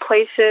beautiful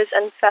places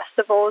and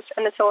festivals,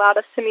 and it's allowed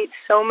us to meet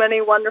so many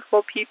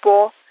wonderful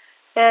people.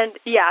 And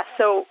yeah,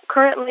 so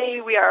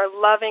currently we are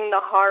loving the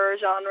horror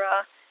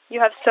genre, you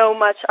have so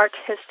much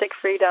artistic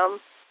freedom.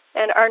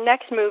 And our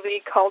next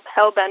movie, called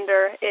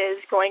Hellbender, is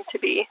going to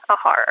be a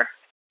horror.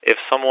 If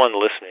someone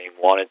listening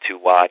wanted to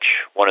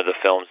watch one of the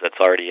films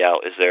that's already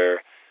out, is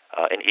there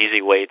an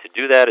easy way to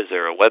do that? Is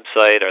there a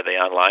website? Are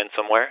they online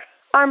somewhere?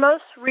 Our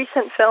most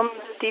recent film,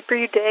 The Deeper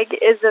You Dig,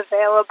 is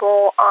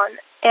available on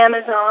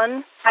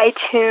Amazon,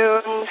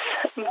 iTunes,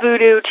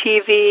 Vudu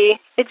TV.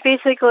 It's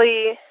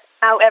basically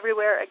out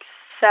everywhere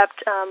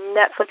except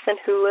Netflix and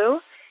Hulu.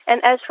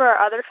 And as for our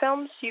other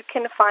films, you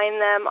can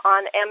find them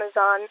on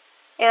Amazon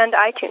and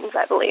iTunes,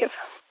 I believe.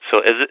 So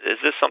is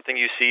this something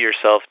you see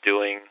yourself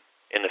doing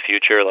in the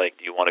future? Like,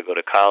 do you want to go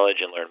to college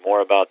and learn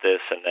more about this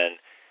and then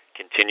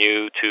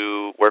continue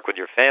to work with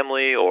your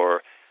family,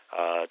 or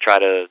try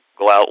to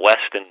go out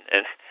west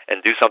and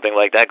do something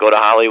like that, go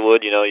to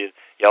Hollywood? You know, you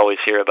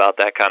always hear about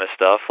that kind of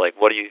stuff. Like,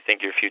 what do you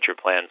think your future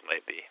plans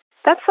might be?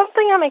 That's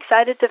something I'm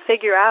excited to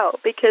figure out,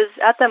 because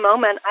at the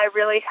moment I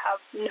really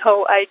have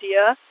no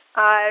idea.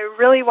 I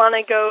really want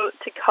to go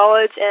to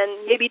college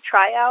and maybe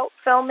try out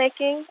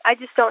filmmaking. I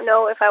just don't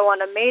know if I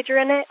want to major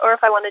in it or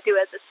if I want to do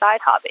it as a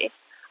side hobby.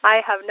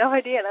 I have no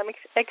idea, and I'm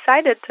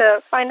excited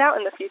to find out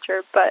in the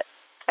future, but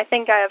I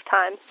think I have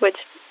time,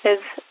 which is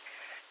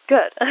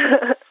good.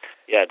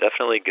 Yeah,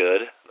 definitely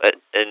good.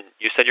 And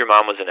you said your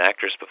mom was an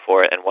actress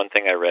before, and one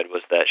thing I read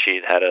was that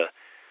she had a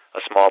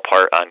small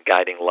part on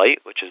Guiding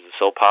Light, which is a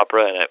soap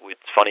opera, and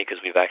it's funny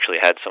because we've actually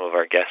had some of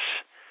our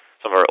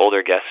older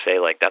guests say,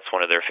 like, that's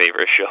one of their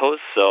favorite shows.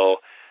 So,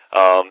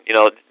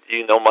 do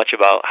you know much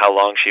about how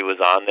long she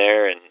was on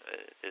there, and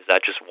is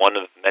that just one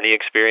of many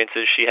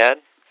experiences she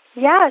had?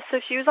 Yeah, so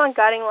she was on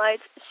Guiding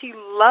Lights. She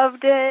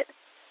loved it.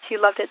 She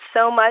loved it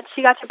so much.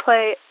 She got to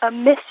play a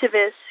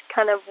mischievous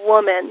kind of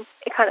woman,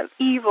 kind of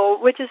evil,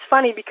 which is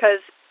funny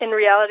because in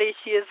reality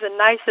she is the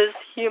nicest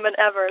human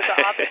ever, the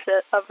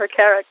opposite of her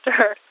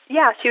character.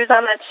 Yeah, she was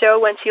on that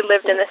show when she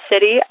lived in the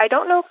city. I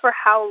don't know for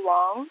how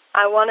long.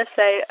 I want to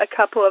say a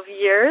couple of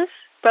years,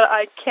 but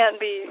I can't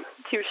be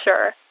too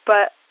sure.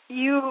 But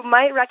you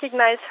might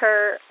recognize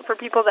her, for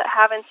people that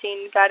haven't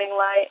seen Guiding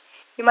Light,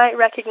 you might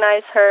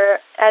recognize her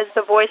as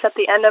the voice at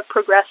the end of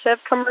Progressive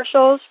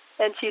commercials,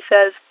 and she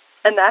says,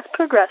 "And that's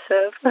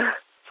Progressive."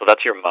 So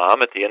that's your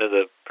mom at the end of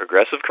the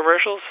Progressive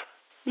commercials?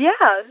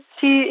 Yeah,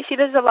 she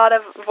does a lot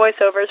of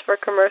voiceovers for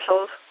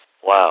commercials.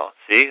 Wow.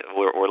 See,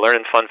 we're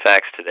learning fun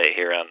facts today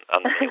here on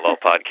the Lull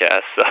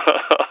podcast.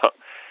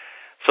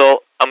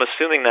 So I'm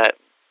assuming that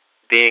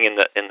being in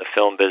the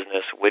film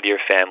business with your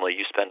family,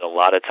 you spend a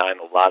lot of time,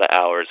 a lot of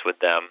hours with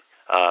them.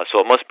 So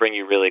it must bring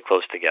you really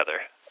close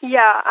together.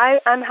 Yeah,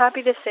 I'm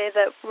happy to say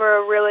that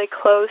we're a really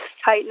close,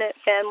 tight-knit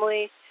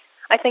family.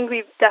 I think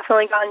we've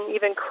definitely gotten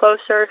even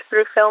closer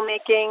through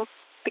filmmaking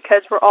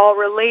because we're all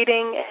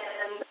relating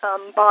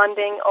and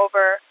bonding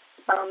over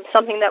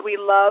something that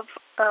we love.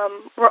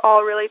 We're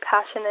all really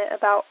passionate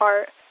about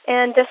art.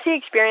 And just the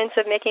experience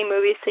of making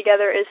movies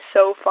together is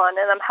so fun,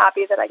 and I'm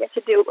happy that I get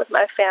to do it with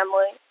my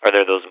family. Are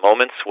there those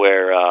moments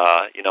where,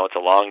 it's a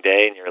long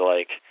day and you're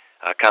like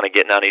kind of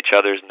getting on each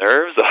other's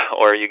nerves,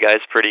 or are you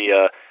guys pretty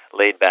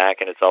laid back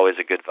and it's always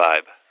a good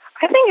vibe?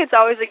 I think it's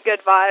always a good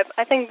vibe.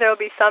 I think there'll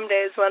be some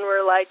days when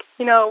we're like,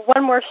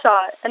 one more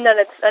shot, and then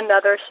it's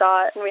another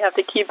shot, and we have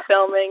to keep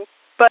filming.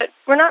 But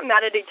we're not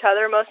mad at each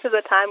other. Most of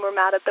the time we're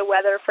mad at the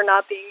weather for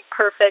not being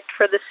perfect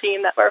for the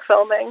scene that we're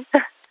filming.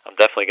 I'm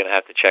definitely going to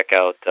have to check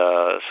out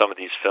some of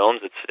these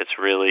films. It's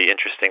really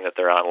interesting that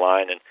they're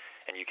online and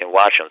you can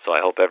watch them. So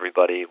I hope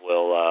everybody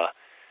will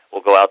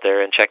go out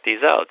there and check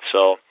these out.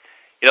 So,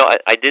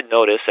 I did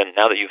notice, and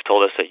now that you've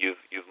told us that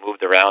you've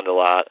moved around a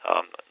lot,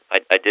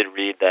 I did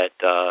read that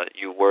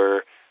you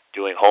were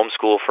doing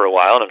homeschool for a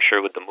while, and I'm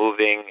sure with the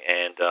moving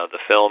and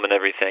the film and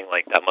everything,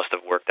 like, that must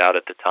have worked out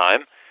at the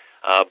time.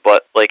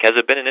 But has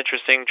it been an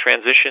interesting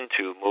transition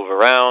to move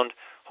around,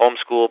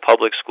 homeschool,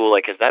 public school?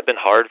 Like, has that been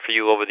hard for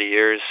you over the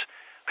years,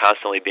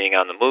 constantly being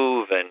on the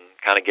move and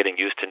kind of getting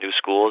used to new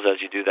schools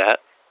as you do that?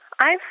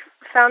 I've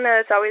found that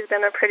it's always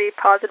been a pretty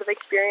positive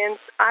experience.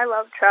 I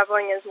love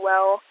traveling as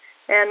well,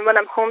 and when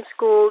I'm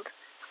homeschooled,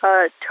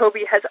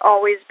 Toby has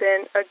always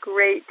been a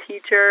great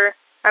teacher.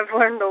 I've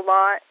learned a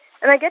lot,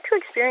 and I get to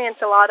experience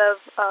a lot of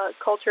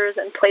cultures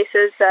and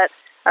places that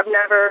I've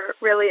never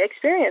really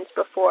experienced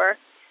before.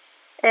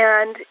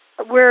 And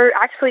we're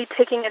actually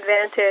taking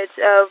advantage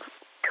of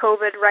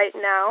COVID right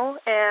now,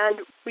 and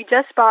we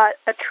just bought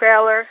a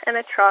trailer and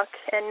a truck,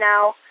 and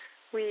now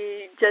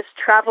we just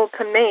traveled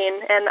to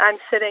Maine, and I'm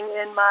sitting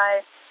in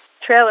my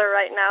trailer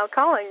right now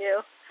calling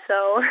you.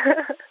 So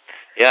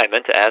Yeah, I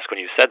meant to ask when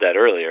you said that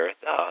earlier,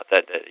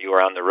 that you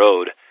were on the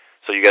road.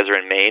 So you guys are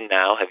in Maine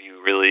now. Have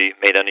you really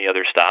made any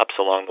other stops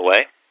along the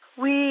way?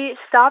 We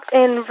stopped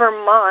in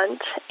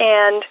Vermont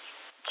and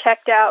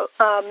checked out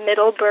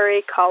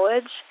Middlebury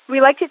College.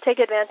 We like to take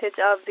advantage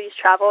of these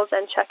travels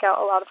and check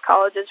out a lot of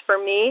colleges. For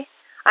me,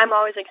 I'm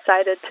always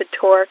excited to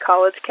tour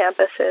college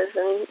campuses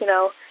and,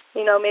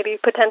 maybe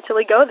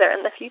potentially go there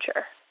in the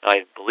future.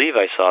 I believe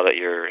I saw that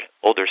your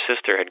older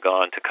sister had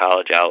gone to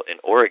college out in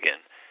Oregon.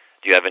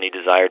 Do you have any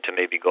desire to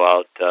maybe go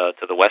out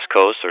to the West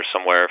Coast or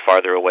somewhere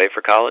farther away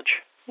for college?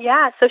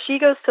 Yeah, so she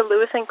goes to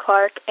Lewis and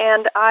Clark,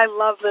 and I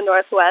love the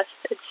Northwest.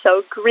 It's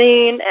so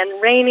green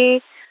and rainy.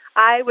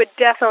 I would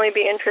definitely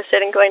be interested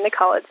in going to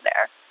college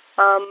there.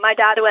 My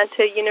dad went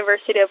to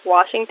University of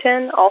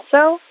Washington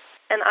also,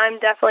 and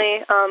I'm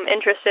definitely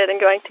interested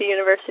in going to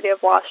University of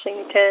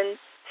Washington.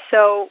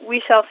 So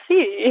we shall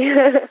see.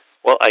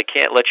 Well, I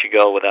can't let you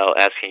go without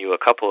asking you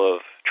a couple of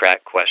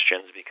track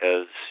questions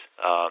because,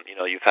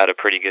 you've had a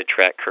pretty good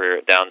track career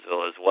at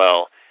Downsville as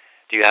well.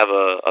 Do you have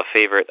a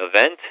favorite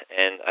event?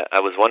 And I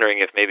was wondering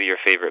if maybe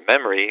your favorite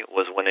memory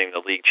was winning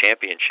the league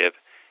championship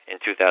in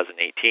 2018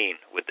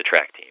 with the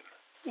track team.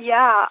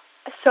 Yeah,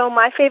 so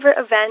my favorite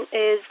event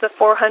is the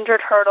 400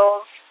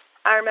 hurdles.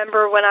 I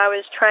remember when I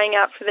was trying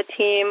out for the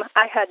team,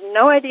 I had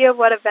no idea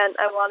what event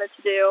I wanted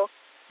to do.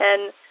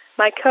 And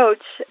my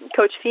coach,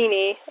 Coach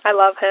Feeney, I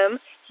love him,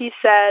 he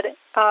said,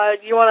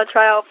 you want to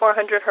try out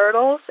 400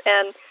 hurdles?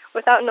 And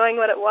without knowing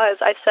what it was,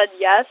 I said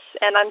yes,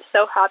 and I'm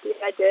so happy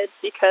I did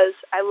because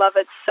I love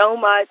it so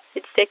much.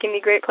 It's taken me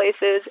great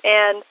places,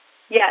 and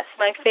yes,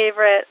 my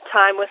favorite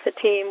time with the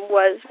team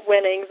was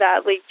winning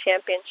that league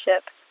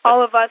championship.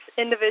 All of us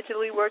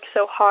individually work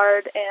so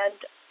hard, and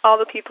all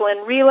the people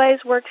in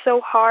relays work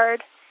so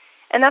hard.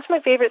 And that's my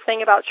favorite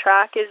thing about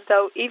track is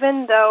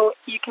even though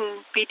you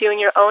can be doing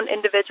your own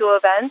individual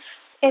events,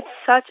 it's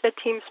such a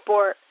team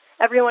sport.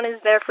 Everyone is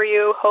there for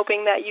you,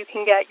 hoping that you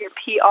can get your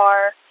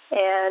PR,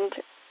 and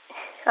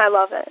I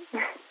love it.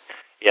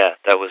 Yeah,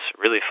 that was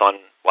really fun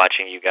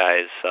watching you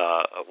guys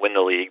win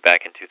the league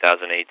back in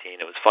 2018.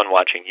 It was fun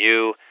watching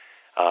you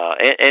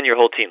and your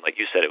whole team. Like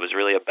you said, it was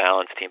really a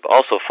balanced team, but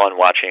also fun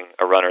watching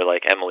a runner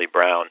like Emily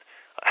Brown.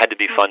 It had to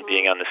be fun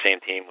being on the same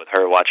team with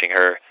her, watching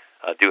her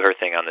do her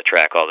thing on the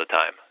track all the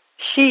time.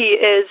 She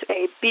is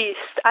a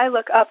beast. I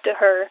look up to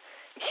her.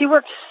 She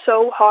works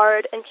so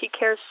hard, and she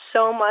cares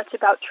so much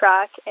about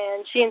track,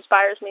 and she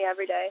inspires me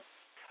every day.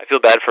 I feel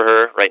bad for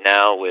her right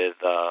now with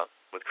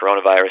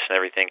coronavirus and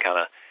everything kind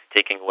of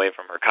taking away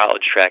from her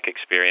college track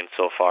experience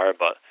so far,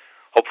 but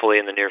hopefully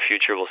in the near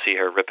future we'll see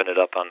her ripping it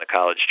up on the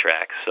college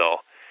track.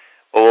 So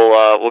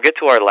we'll get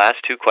to our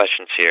last two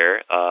questions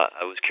here.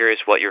 I was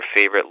curious what your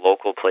favorite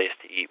local place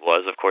to eat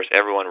was. Of course,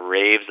 everyone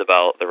raves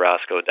about the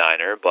Roscoe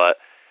Diner, but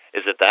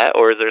is it that,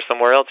 or is there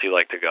somewhere else you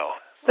like to go?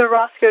 The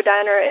Roscoe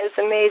Diner is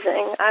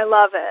amazing. I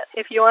love it.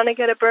 If you want to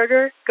get a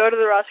burger, go to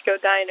the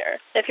Roscoe Diner.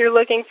 If you're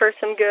looking for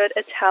some good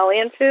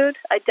Italian food,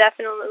 I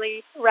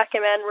definitely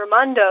recommend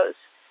Ramondo's.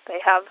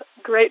 They have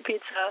great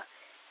pizza.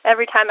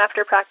 Every time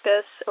after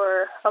practice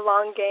or a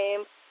long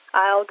game,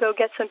 I'll go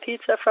get some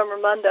pizza from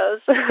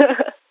Ramondo's.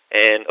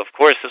 And, of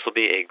course, this will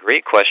be a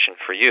great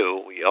question for you.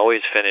 We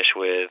always finish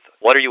with,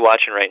 what are you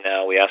watching right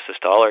now? We ask this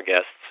to all our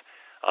guests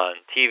on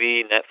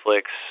TV,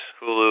 Netflix,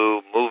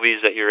 Hulu,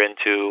 movies that you're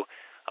into.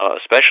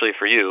 Especially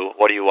for you,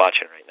 what are you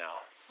watching right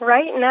now?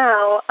 Right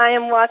now, I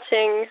am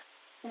watching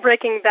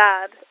Breaking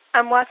Bad.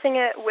 I'm watching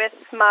it with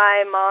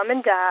my mom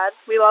and dad.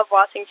 We love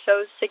watching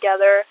shows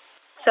together.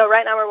 So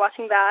right now we're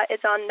watching that.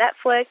 It's on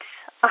Netflix.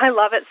 I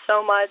love it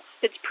so much.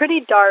 It's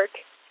pretty dark,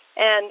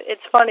 and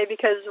it's funny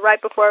because right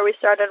before we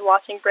started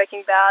watching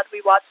Breaking Bad, we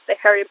watched the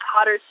Harry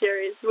Potter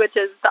series, which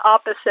is the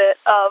opposite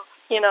of,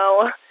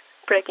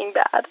 Breaking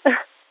Bad.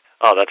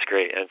 Oh, that's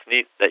great. And it's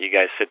neat that you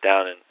guys sit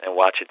down and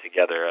watch it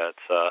together.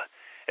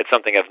 It's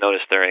something I've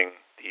noticed during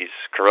these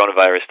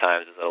coronavirus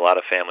times. Is that a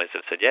lot of families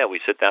have said, yeah,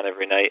 we sit down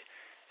every night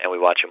and we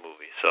watch a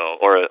movie,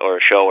 or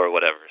a show or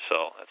whatever.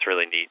 So that's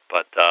really neat.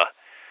 But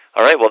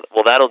all right,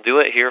 well, that'll do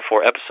it here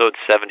for episode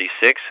 76.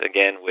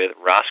 Again, with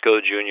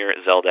Roscoe Jr.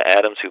 Zelda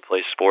Adams, who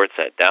plays sports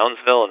at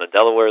Downsville in the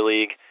Delaware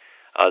League.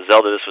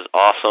 Zelda, this was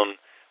awesome.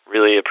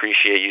 Really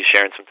appreciate you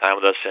sharing some time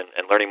with us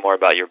and learning more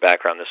about your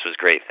background. This was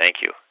great.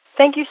 Thank you.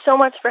 Thank you so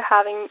much for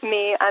having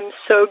me. I'm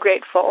so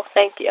grateful.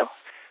 Thank you.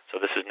 So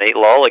this is Nate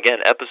Lull, again,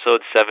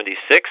 episode 76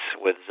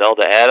 with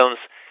Zelda Adams.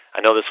 I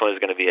know this one is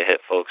going to be a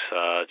hit, folks.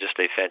 Just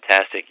a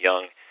fantastic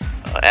young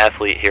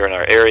athlete here in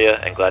our area,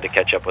 and glad to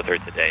catch up with her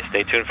today.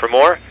 Stay tuned for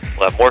more.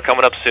 We'll have more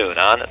coming up soon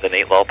on the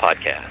Nate Lull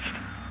Podcast.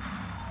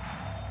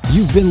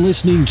 You've been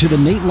listening to the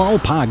Nate Lull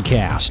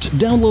Podcast.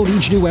 Download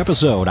each new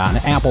episode on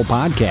Apple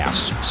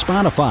Podcasts,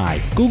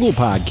 Spotify, Google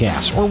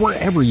Podcasts, or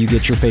wherever you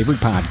get your favorite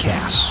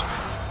podcasts.